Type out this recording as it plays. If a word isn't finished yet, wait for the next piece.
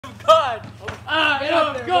God! I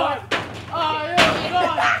am God! I am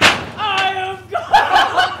God! I am God!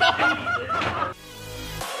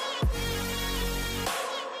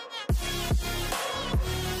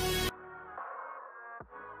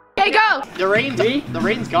 Okay, go! The rain's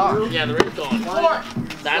gone. Yeah, the rain's gone. 4.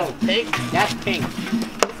 That's pink. That's pink.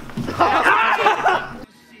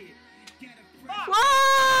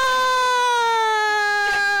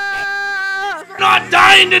 Not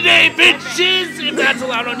dying today, bitches! If that's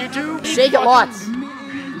allowed on YouTube. Shake it lots.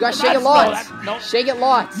 You gotta shake it lots. No. Shake it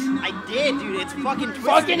lots. I did, dude. It's fucking twisted.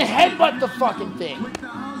 Fucking headbutt the fucking thing.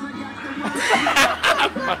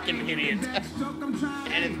 Fucking idiot.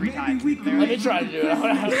 And it 3 times. Let me try to do it. I'm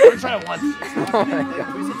gonna try it once. Oh my God.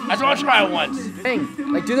 I just want to try it once. Thing.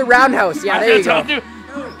 Like do the roundhouse. Yeah, there you go.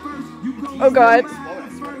 Oh God.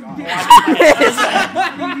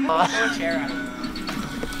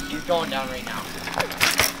 He's going down right now.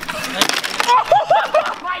 Oh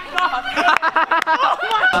my God!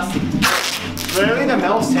 Literally, the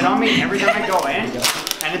mills hit on me every time I go in,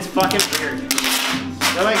 and it's fucking weird.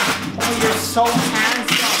 They're like, oh, you're so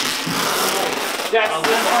handsome. That's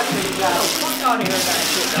the fucking job. Fuck out of here with that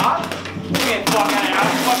shit, dog. Get fuck out of here. I'm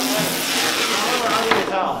fucking with it. I'm gonna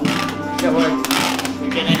tell. It worked.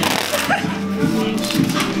 You're getting it.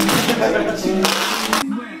 That's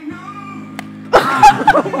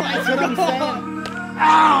what I'm saying.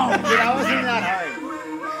 Ow! Dude, that wasn't that hard.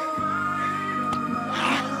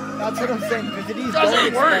 That's what I'm saying. Because it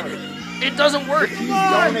doesn't work. It doesn't work.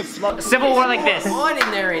 Don't explode. Civil war like this. On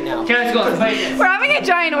in there right now. Okay, let's go. Let's play this. We're having a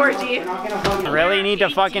giant orgy. Really, you need to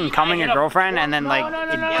fucking come on your girlfriend, and then like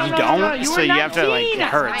you don't, so you have to like it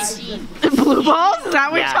hurts. Blue balls? Is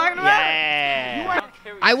that what you're talking about? Yeah.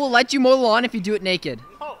 I will let you mow the lawn if you do it naked.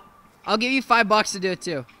 I'll give you $5 to do it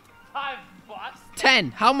too. $5?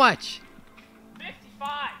 10. How much?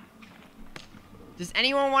 55. Does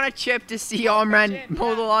anyone want a chip to see Omran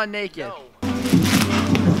mow the lawn naked? No.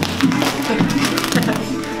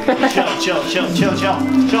 Chill.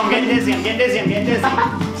 I'm getting dizzy. I'm getting dizzy.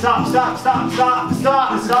 Stop.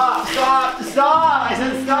 I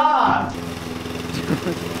said stop.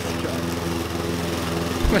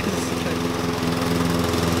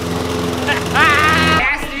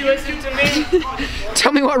 Cassidy, listen to me.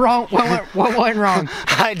 Tell me what went wrong.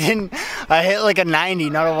 I hit like a 90,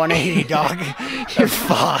 not a 180, dog.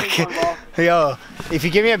 Fuck. Yo, if you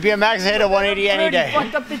give me a BMX, I hit a 180 any day.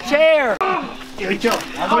 Fucked up the chair. Yo, chill.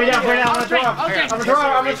 I'm going down. I'm gonna throw up. I'm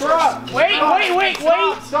gonna throw up. Wait.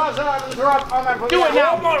 Stop. I'm gonna throw up. Oh, man, put Do me it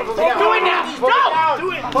down. now.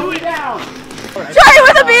 Do it now. Do it down. Try it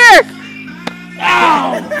with a beer!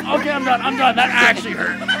 Ow! Okay, I'm done. That actually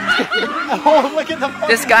hurt. Oh, look at the.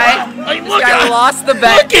 This guy lost the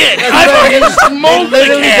bet. Look it! I fucking smoked They the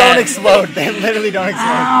literally can. don't explode. They literally don't explode.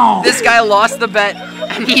 Ow. This guy lost the bet,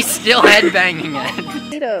 and he's still headbanging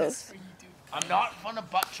it. I'm not fun to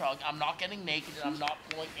butt chug. I'm not getting naked, and I'm not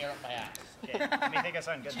pulling air up my ass. Okay, let me think of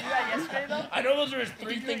something good. I know those are his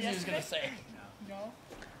 3 things he was gonna say. No.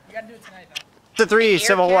 You gotta do it tonight, though. The 3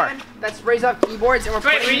 Civil War. Let's raise up keyboards, and we're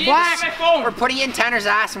putting it in black. We're putting it in Tanner's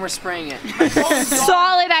ass, and we're spraying it.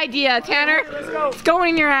 Solid idea, Tanner. It's going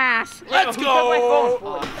in your ass. Let's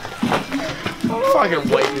go. Fucking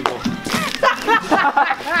white people.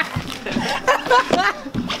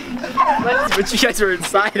 But you guys were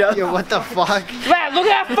inside of. Yo, what the fuck? Man, look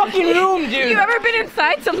at that fucking room, dude. You ever been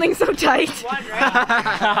inside something so tight?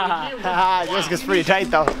 Jessica's pretty tight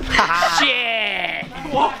though. Shit.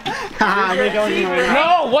 Make out with me right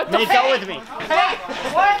now. No, what the Make fuck? out with me. Hey,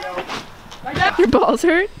 what? Your balls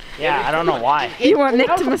hurt? Yeah, I don't know why. You want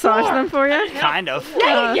Nick to massage them for you? Kind of.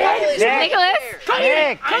 Nicholas?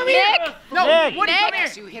 Nick. Come here. No, Nick. Nick.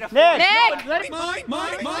 Nick. Nick.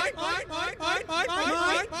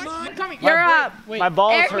 You're up. My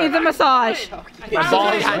balls Eric needs a hurt. massage. My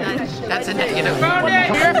balls hurt. That's a negative.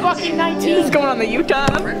 You're fucking 19. He's going on the Utah.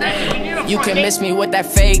 You can miss me with that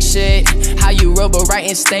fake shit. How you robo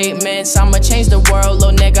writing statements. I'ma change the world,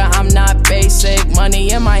 little nigga, I'm not basic.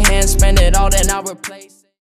 Money in my hand, spend it all, then I'll replace.